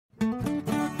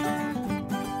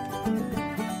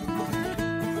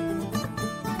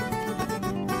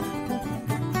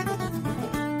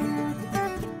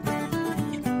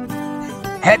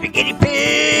the guinea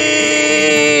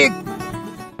pig!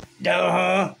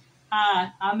 Duh.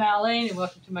 Hi, I'm Alyne and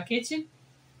welcome to my kitchen.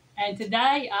 And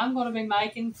today I'm going to be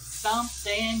making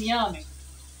something yummy.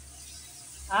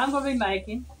 I'm going to be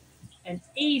making an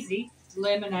easy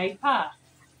lemonade pie.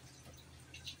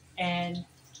 And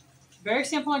very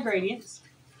simple ingredients.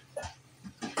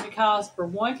 It calls for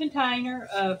 1 container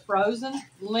of frozen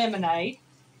lemonade,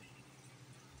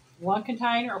 1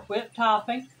 container of whipped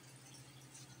topping,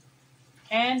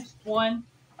 and 1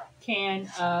 can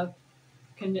of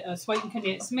sweetened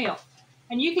condensed milk.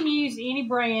 And you can use any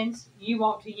brands you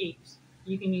want to use.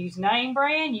 You can use name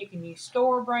brand, you can use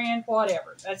store brand,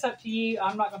 whatever. That's up to you.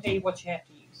 I'm not going to tell you what you have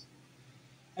to use.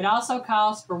 It also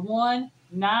calls for 1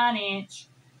 9-inch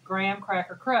graham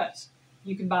cracker crust.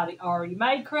 You can buy the already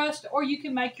made crust or you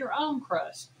can make your own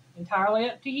crust. Entirely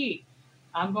up to you.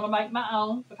 I'm going to make my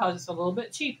own because it's a little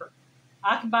bit cheaper.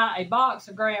 I can buy a box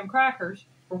of graham crackers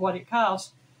for what it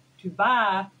costs to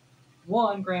buy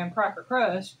 1 graham cracker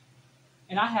crust,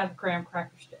 and I have graham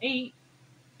crackers to eat,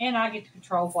 and I get to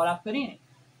control what I put in it.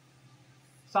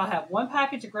 So I have 1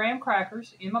 package of graham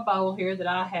crackers in my bowl here that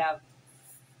I have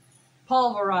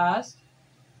pulverized.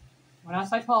 When I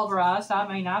say pulverized, I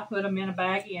mean I put them in a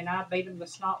baggie and I beat them to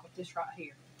snot with this right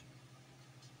here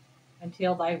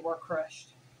until they were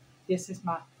crushed. This is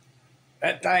my...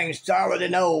 That thing's solid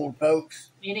and old,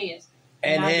 folks. It is.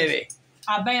 And heavy.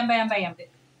 I bam-bam-bammed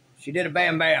it. She did a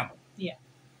bam-bam. Yeah.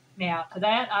 Now, to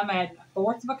that, I'm adding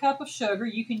 1/4 of a cup of sugar.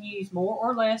 You can use more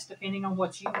or less depending on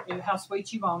what how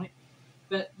sweet you want it.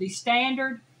 But the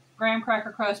standard graham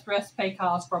cracker crust recipe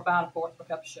calls for about 1/4 of a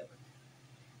cup of sugar.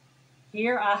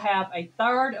 Here I have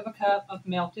 1/3 of a cup of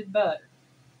melted butter.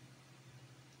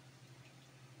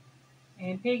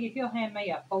 And Piggy, if you'll hand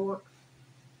me a fork,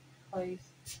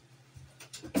 please.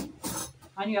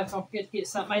 I knew I was going to forget to get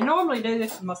something. I normally do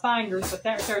this with my fingers, but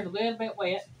that there's a little bit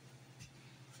wet.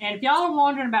 And if y'all are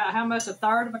wondering about how much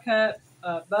 1/3 of a cup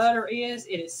of butter is,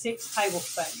 it is 6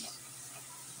 tablespoons.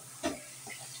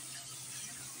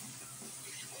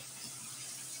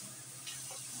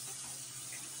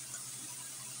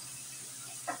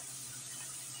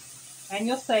 And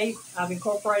you'll see I've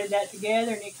incorporated that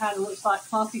together and it kind of looks like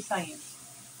clumpy sand.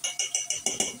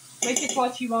 Which is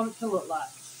what you want it to look like.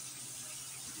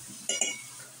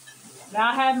 Now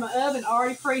I have my oven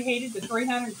already preheated to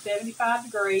 375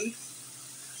 degrees.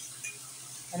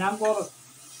 And I'm going to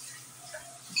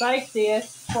bake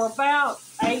this for about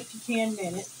 8 to 10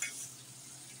 minutes.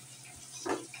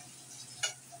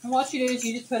 And what you do is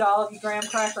you just put all of your graham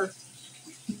cracker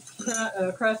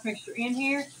crust mixture in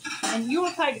here. And you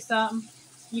want to take something.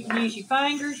 You can use your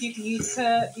fingers, you can use a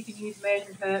cup, you can use a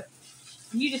measuring cup.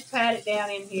 And you just pat it down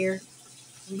in here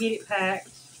and get it packed.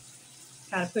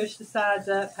 Kind of push the sides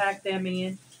up, pack them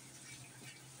in.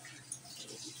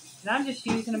 And I'm just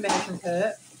using a measuring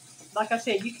cup. Like I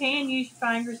said, you can use your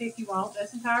fingers if you want.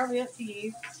 That's entirely up to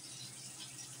you.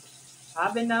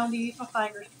 I've been known to use my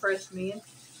fingers to press them in.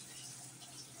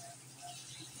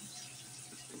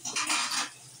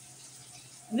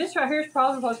 And this right here is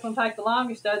probably what's going to take the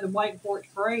longest other than waiting for it to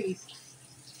freeze.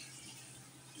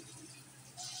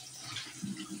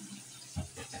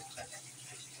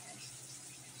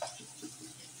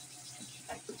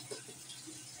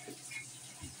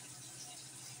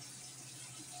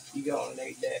 You gonna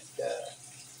need that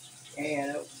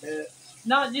can opened up?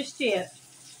 Not just yet.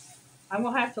 I'm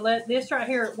going to have to let this right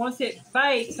here, once it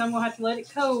bakes, I'm going to have to let it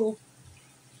cool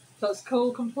so it's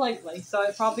cool completely. So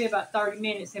it'll probably be about 30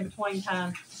 minutes in between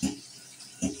time.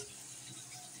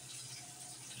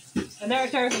 And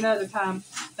there's another time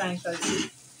thing. So,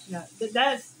 you know,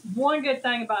 that's one good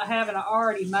thing about having an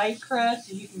already made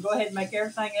crust. And you can go ahead and make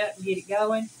everything up and get it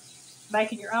going.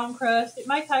 Making your own crust, it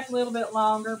may take a little bit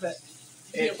longer, but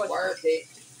it's worth it.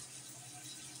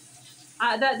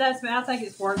 I think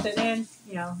it's worth it. And,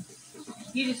 you know,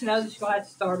 you just know that you're going to have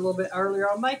to start a little bit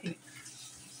earlier on making it.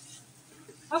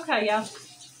 Okay, y'all.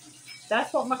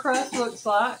 That's what my crust looks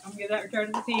like. I'm going to give that return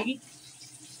to the piggy.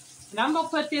 And I'm going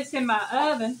to put this in my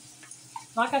oven,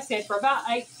 like I said, for about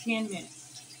 8 to 10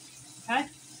 minutes. Okay?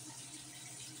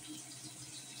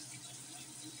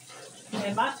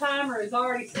 And my timer is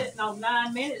already sitting on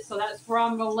 9 minutes, so that's where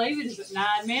I'm going to leave it, is at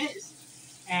 9 minutes.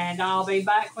 And I'll be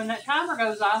back when that timer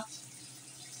goes off.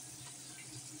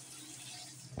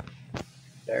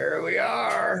 There we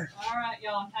are. All right,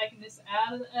 y'all. I'm taking this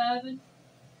out of the oven.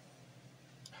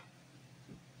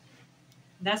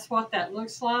 That's what that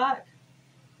looks like.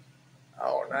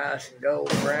 All nice and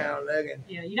gold brown looking.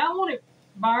 Yeah, you don't want it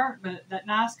burnt, but that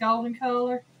nice golden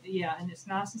color. Yeah, and it's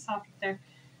nice and soft up there.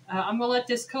 I'm going to let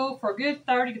this cool for a good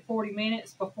 30 to 40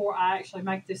 minutes before I actually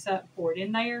make this up and pour it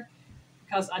in there.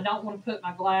 because I don't want to put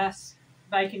my glass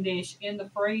baking dish in the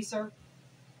freezer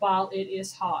while it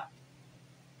is hot.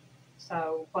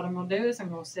 So what I'm going to do is I'm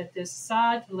going to set this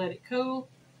aside to let it cool.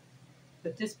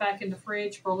 Put this back in the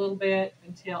fridge for a little bit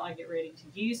until I get ready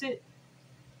to use it.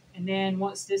 And then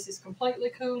once this is completely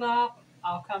cooled off,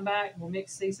 I'll come back and we'll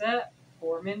mix these up,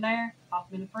 pour them in there, pop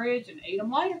them in the fridge, and eat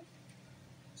them later.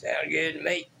 Sound good to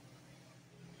me.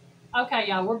 Okay,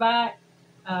 y'all, we're back.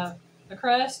 The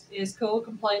crust is cooled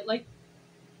completely.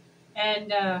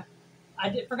 And I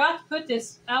forgot to put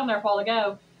this on there a while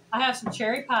ago. I have some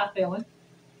cherry pie filling.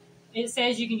 It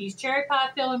says you can use cherry pie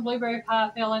filling, blueberry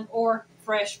pie filling, or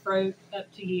fresh fruit,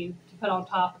 up to you, to put on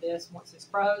top of this once it's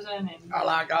frozen. And I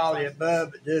like all the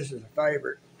above, but this is a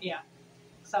favorite. Yeah.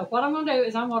 So what I'm going to do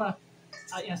is I'm going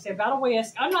to, say about a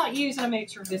whisk. I'm not using a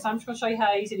mixer for this. I'm just going to show you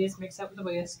how easy it is to mix up with a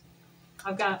whisk.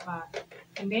 I've got my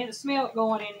condensed milk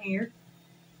going in here.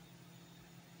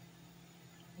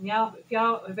 And y'all, if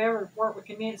y'all have ever worked with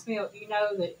condensed milk, you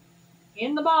know that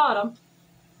in the bottom,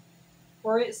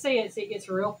 where it sits, it gets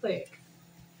real thick.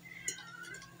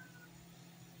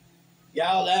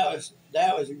 Y'all,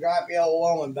 that was a grumpy old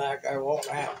woman back there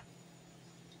wanting out.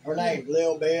 Her name's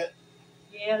Lil Bit.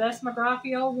 Yeah, that's my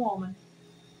grumpy old woman.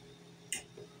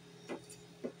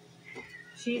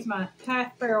 She's my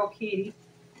half-barrel kitty.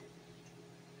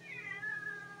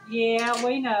 Yeah,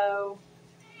 we know.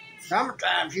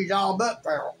 Summertime, she's all but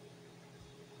feral.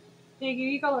 Piggy,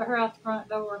 you go let her out the front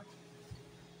door.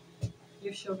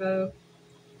 Here she'll go.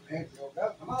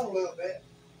 Come on a little bit.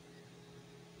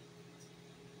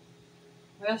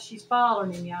 Well, she's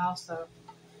following him, y'all, so.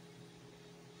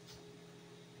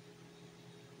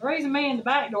 The reason me in the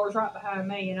back door is right behind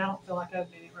me, and I don't feel like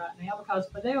opening it right now, because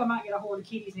if I do, I might get a horde of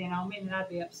kitties in on me, and I'd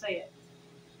be upset.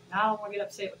 And I don't want to get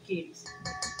upset with kitties.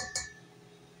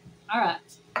 All right.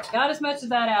 Got as much of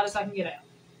that out as I can get out.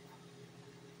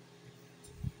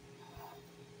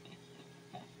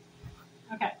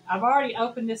 Okay, I've already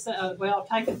opened this up. Well, I've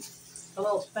taken the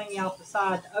little thingy off the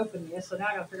side to open this, so now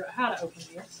I got to figure out how to open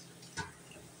this.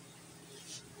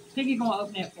 Piggy's going to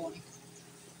open it for me.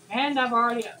 And I've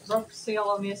already broke the seal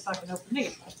on this so I can open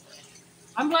it.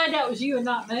 I'm glad that was you and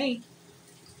not me.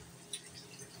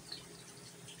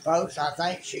 Folks, I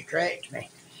think she corrects me.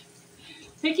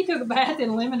 Piggy took a bath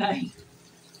in lemonade.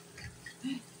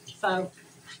 So,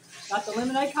 got the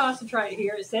lemonade concentrate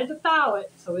here. It said to thaw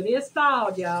it, so it is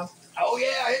thawed, y'all. Oh,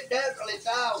 yeah, it definitely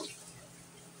thawed.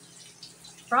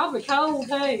 Probably cold,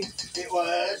 too. It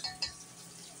was.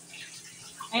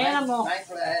 And I'm going to...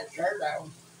 Thankfully, I had a shirt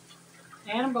on.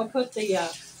 And I'm going to put the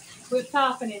whipped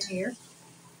topping in here.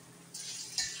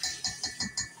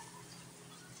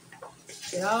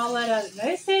 Get all that out.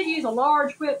 They said use a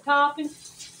large whipped topping.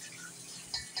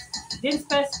 Didn't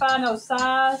specify no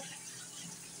size.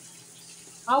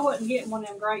 I wouldn't get one of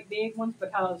them great big ones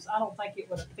because I don't think it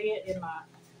would have fit in my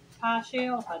pie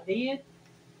shell if I did.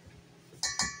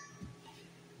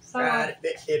 So, right,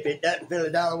 if it doesn't fill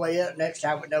it all the way up, next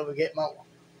time we know we get more.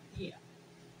 Yeah.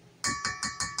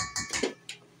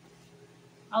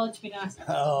 I'll let you be nice.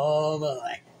 Oh,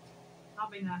 boy. I'll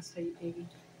be nice to you, Piggy.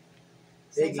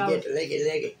 Piggy, get the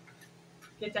licky.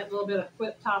 Get that little bit of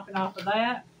whipped topping off of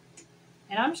that.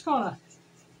 And I'm just going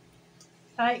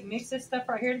to mix this stuff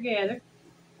right here together.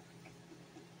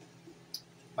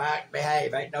 Mike,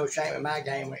 behave. Ain't no shame in my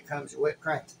game when it comes to whipped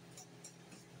cream.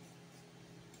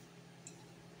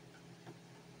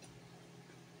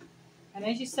 And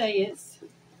as you see, it's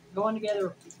going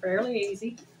together fairly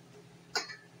easy.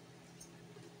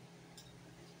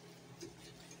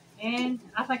 And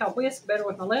I think I whisk better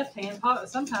with my left hand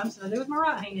sometimes than I do with my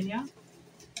right hand, yeah.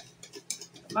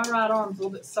 My right arm's a little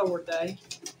bit sore today.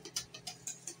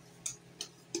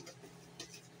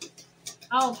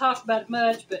 I don't talk about it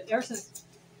much, but ever since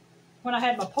when I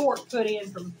had my port put in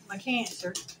from my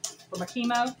cancer, for my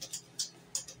chemo,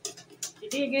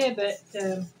 it did good, but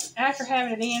after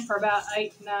having it in for about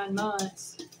 8 to 9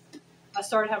 months, I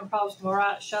started having problems with my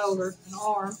right shoulder and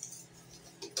arm.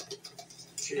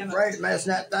 She's afraid of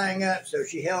messing that thing up, so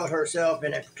she held herself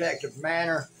in a protective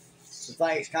manner. The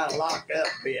thing's kind of locked up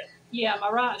a bit. Yeah, my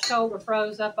right shoulder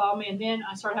froze up on me, and then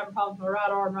I started having problems with my right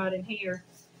arm right in here.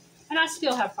 And I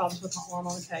still have problems with my arm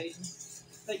on occasion.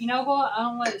 But you know what? I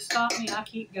don't let it stop me. I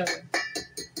keep going.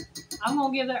 I'm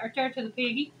going to give that right there to the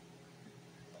piggy.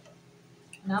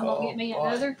 And I'm going to get me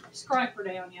another scraper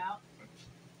down, y'all.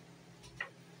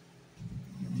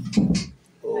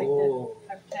 Oh.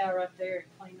 Take the towel right there and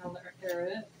clean all that right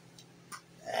there up.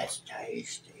 That's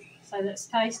tasty. Say that's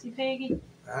tasty, Piggy.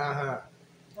 Uh-huh.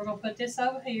 We're going to put this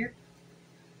over here.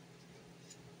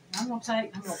 I'm going to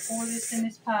pour this in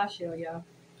this pie shell, y'all.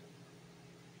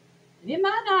 And it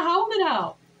might not hold it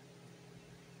all.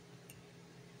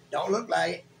 Don't look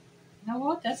like it. You know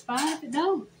what? That's fine if it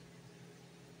don't.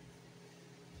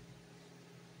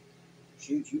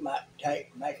 Shoot, you might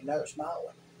make another small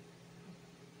one.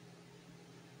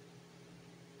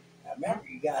 Now remember,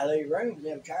 you gotta leave room for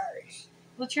them cherries.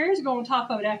 Well, cherries go on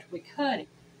top of it after we cut it.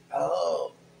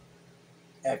 Oh.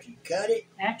 After you cut it?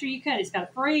 After you cut it, it's got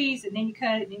to freeze, and then you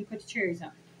cut it, and then you put the cherries on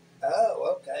it.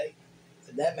 Oh, okay.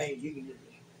 So that means you can just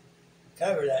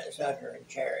cover that sucker in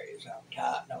cherries on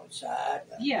top and on the side.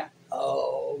 Yeah.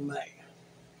 Oh, man.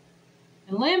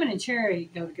 And lemon and cherry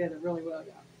go together really well,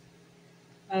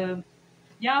 y'all.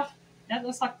 Y'all, that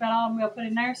looks like about all I'm going to put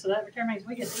in there, so that means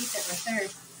we get to eat that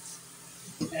right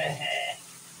there.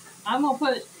 I'm going to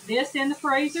put this in the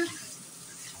freezer.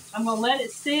 I'm going to let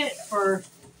it sit for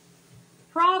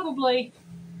probably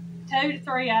 2 to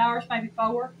 3 hours, maybe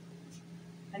 4.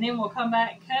 And then we'll come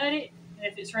back and cut it. And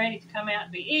if it's ready to come out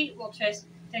and be eaten, we'll just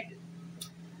take it.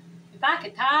 If I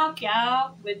could talk,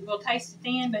 y'all, we'll taste it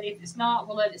then. But if it's not,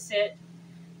 we'll let it sit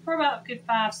for about a good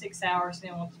 5-6 hours.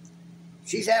 Then we'll.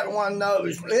 She's having one of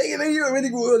those.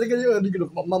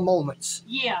 My moments.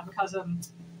 Yeah, because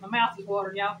my mouth is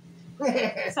watering, y'all.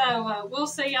 So we'll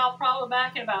see y'all probably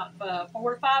back in about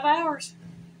 4 to 5 hours.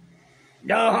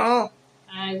 Uh-huh.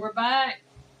 Hey, we're back.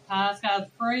 Pie's got the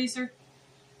freezer.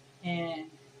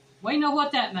 And we know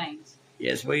what that means.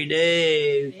 Yes, we do.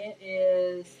 It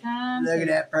is time Look at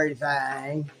that pretty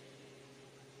thing.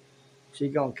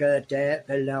 She's going to cut that,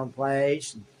 put it on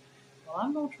plates. Well,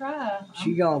 I'm going to try.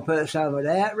 She's going to put some of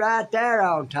that right there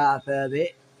on top of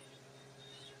it.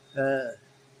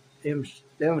 Them's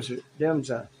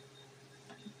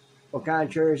what kind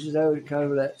of cherries is those that come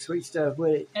with that sweet stuff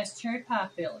with it? That's cherry pie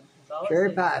filling.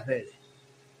 Cherry pie filling.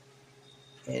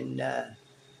 And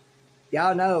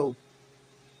y'all know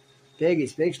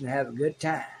Piggy's fixing to have a good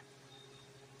time.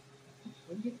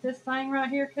 We get this thing right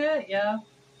here cut, y'all.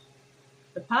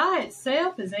 The pie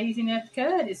itself is easy enough to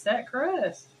cut. It's that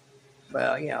crust.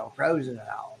 Well, you know, frozen and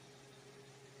all.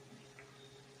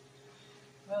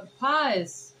 Well, the pie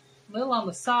is a little on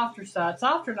the softer side.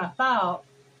 Softer than I thought.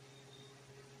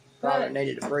 Probably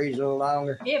needed to freeze a little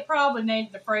longer. It probably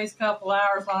needed to freeze a couple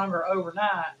hours longer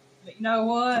overnight. But you know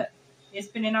what? It's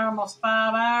been in almost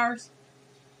 5 hours.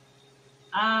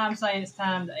 I'm saying it's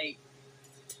time to eat.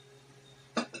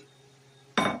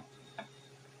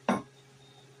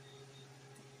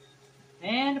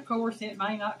 And, of course, it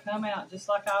may not come out just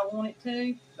like I want it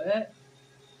to, but...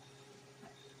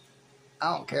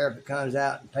 I don't care if it comes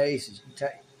out in pieces.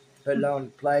 Put it on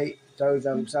the plate, throw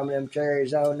some of them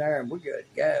cherries on there, and we're good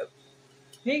to go.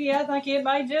 Piggy, I think it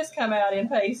may just come out in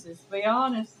pieces, to be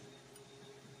honest.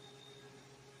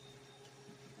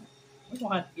 We're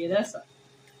going to have to get us a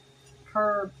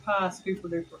curved pie scooper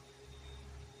duper.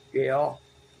 Yeah.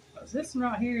 Because this one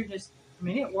right here just, I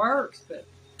mean, it works, but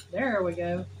there we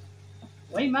go.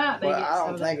 We might be. Well, I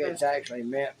don't think it's actually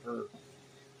meant for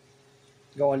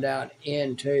going down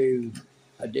into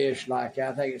a dish like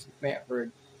that. I think it's meant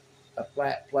for a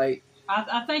flat plate.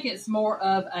 I think it's more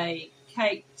of a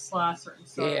cake slicer and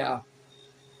server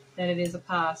than it is a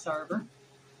pie server.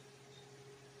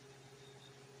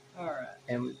 All right.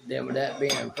 And then with that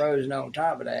being frozen on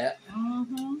top of that.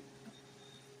 Mm-hmm.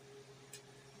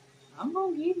 I'm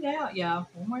going to get it out, y'all,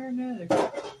 one way or another.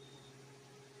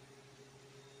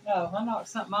 No, I knocked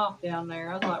something off down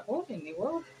there. I was like, what in the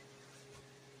world?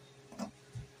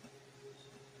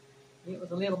 It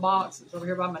was a little box that's over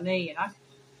here by my knee, and I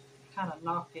kind of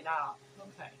knocked it off.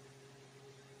 Okay.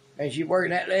 And she's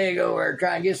working that leg over there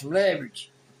trying to get some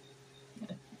leverage.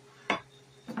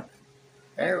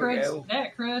 There we go.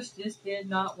 That crust just did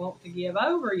not want to give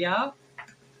over, y'all.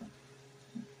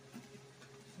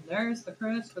 There's the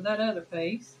crust for that other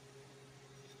piece.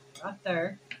 Right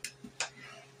there.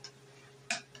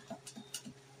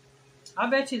 I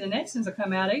bet you the next ones will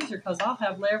come out easier because I'll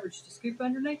have leverage to scoop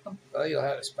underneath them. Well, you'll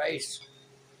have a space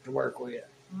to work with.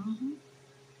 Mm-hmm.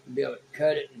 You'll be able to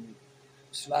cut it and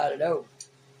slide it over.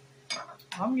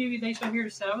 I'm going to give you these over here to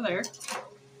sit over there.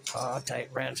 Oh, I'll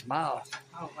take Brent's mouth.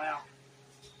 Oh, wow.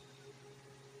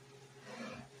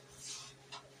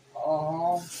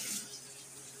 Oh.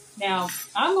 Now,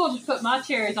 I'm going to just put my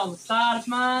cherries on the side of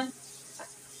mine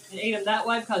and eat them that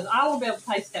way because I will be able to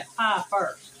taste that pie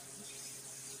first.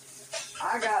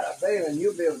 I got a feeling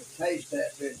you'll be able to taste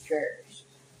that through the cherries.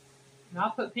 And I'll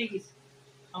put Piggy's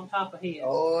on top of his.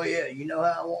 Oh, yeah. You know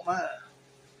how I want mine.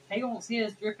 He wants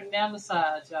his dripping down the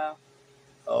sides, y'all.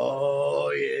 Oh,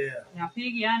 yeah. Now,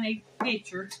 Piggy, I need a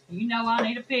picture. You know I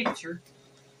need a picture.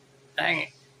 Dang it.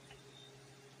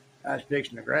 I was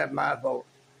fixing to grab my fork.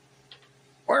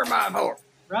 Where's my fork?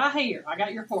 Right here. I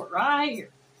got your fork right here.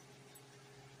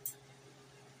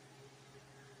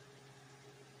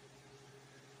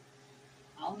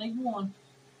 need one.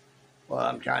 Well,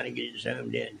 I'm trying to get it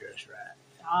zoomed in just right.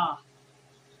 Ah.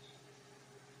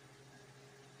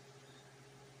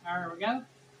 There we go.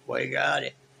 We got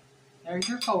it. There's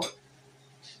your fork.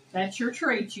 That's your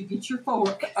treat. You get your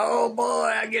fork. Oh boy,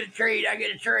 I get a treat. I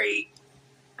get a treat.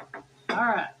 All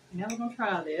right. Now we're going to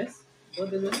try this. We'll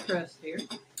do this crust here.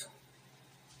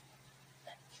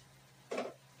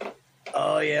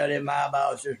 Oh yeah, then my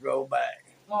eyeballs just roll back.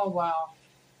 Oh, wow.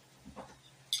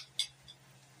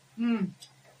 Mmm.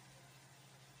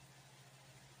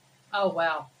 Oh,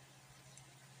 wow.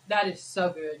 That is so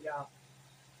good, y'all.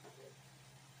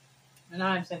 And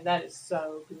I'm saying that is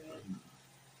so good.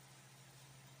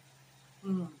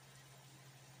 Mmm.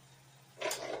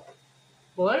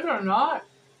 Believe it or not,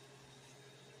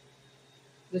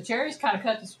 the cherries kind of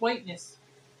cut the sweetness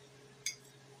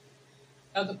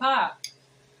of the pie.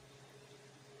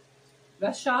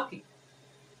 That's shocking.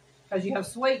 Because you have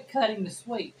sweet cutting the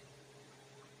sweet.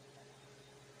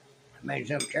 I mean,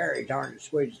 some cherries aren't as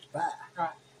sweet as the pie. Right.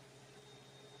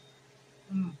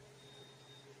 Mm.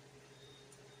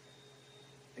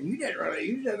 And you didn't really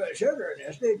use that much sugar in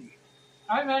this, did you?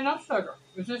 I didn't add no sugar.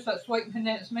 It was just that sweet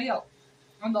condensed milk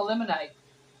and the lemonade.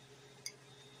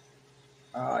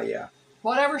 Oh, yeah.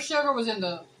 Whatever sugar was in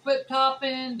the whipped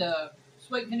topping, the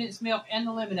sweet condensed milk, and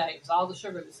the lemonade was all the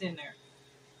sugar that's in there.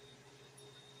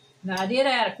 Now, I did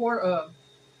add I think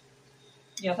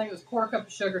it was a quarter cup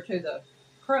of sugar to the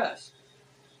crust.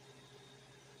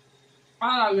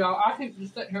 I know, y'all. I keep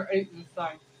just sitting here eating this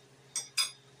thing.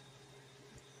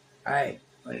 Hey,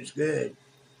 but it's good.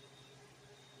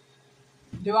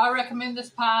 Do I recommend this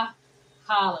pie?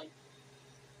 Highly.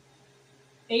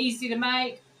 Easy to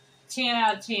make. 10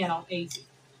 out of 10 on easy.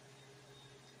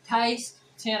 Taste,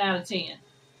 10 out of 10.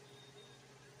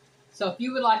 So if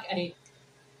you would like a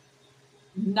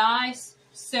nice,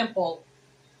 simple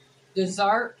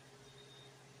dessert.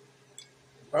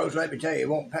 Rose, let me tell you, it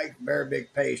won't take a very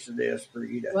big piece of this for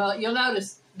you to... Well, you'll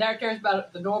notice there's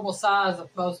about the normal size of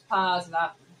most pies, and I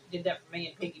did that for me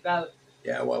and Piggy both.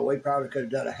 Yeah, well, we probably could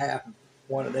have done a half of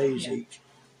one of these each.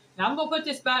 Now, I'm going to put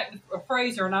this back in the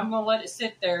freezer, and I'm going to let it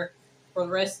sit there for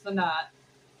the rest of the night.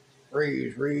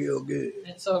 Freeze real good.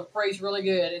 And so it freeze really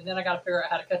good, and then I got to figure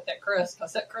out how to cut that crust,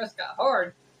 because that crust got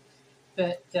hard.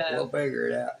 But we'll figure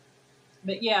it out.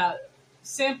 But yeah,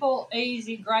 simple,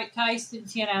 easy, great tasting,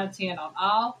 10 out of 10 on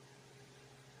all.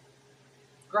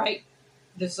 Great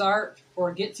dessert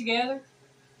for a get-together.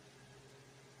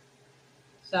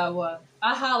 So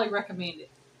I highly recommend it.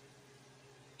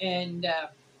 And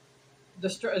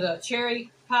the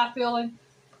cherry pie filling,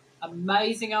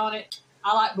 amazing on it.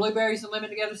 I like blueberries and lemon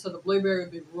together, so the blueberry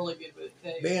would be really good with it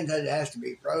too. Being that it has to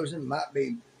be frozen, might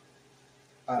be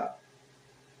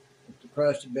if the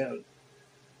crust had been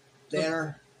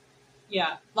thinner.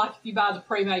 Yeah, like if you buy the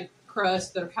pre-made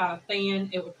crust that are kind of thin,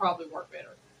 it would probably work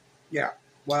better. Yeah,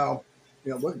 well,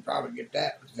 we could probably get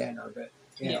that thinner, but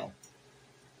you know.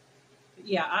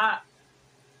 Yeah,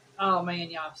 oh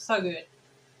man, y'all, so good.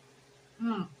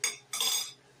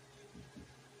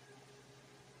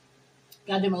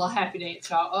 Got them a little happy dance,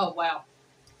 y'all. Oh, wow.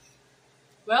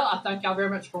 Well, I thank y'all very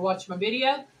much for watching my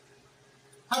video.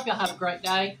 Hope y'all have a great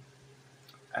day.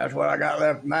 That's what I got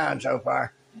left of mine so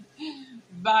far.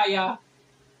 Bye, y'all.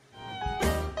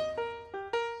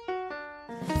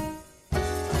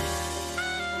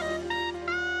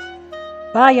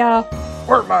 Bye, y'all.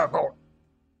 Where's my phone?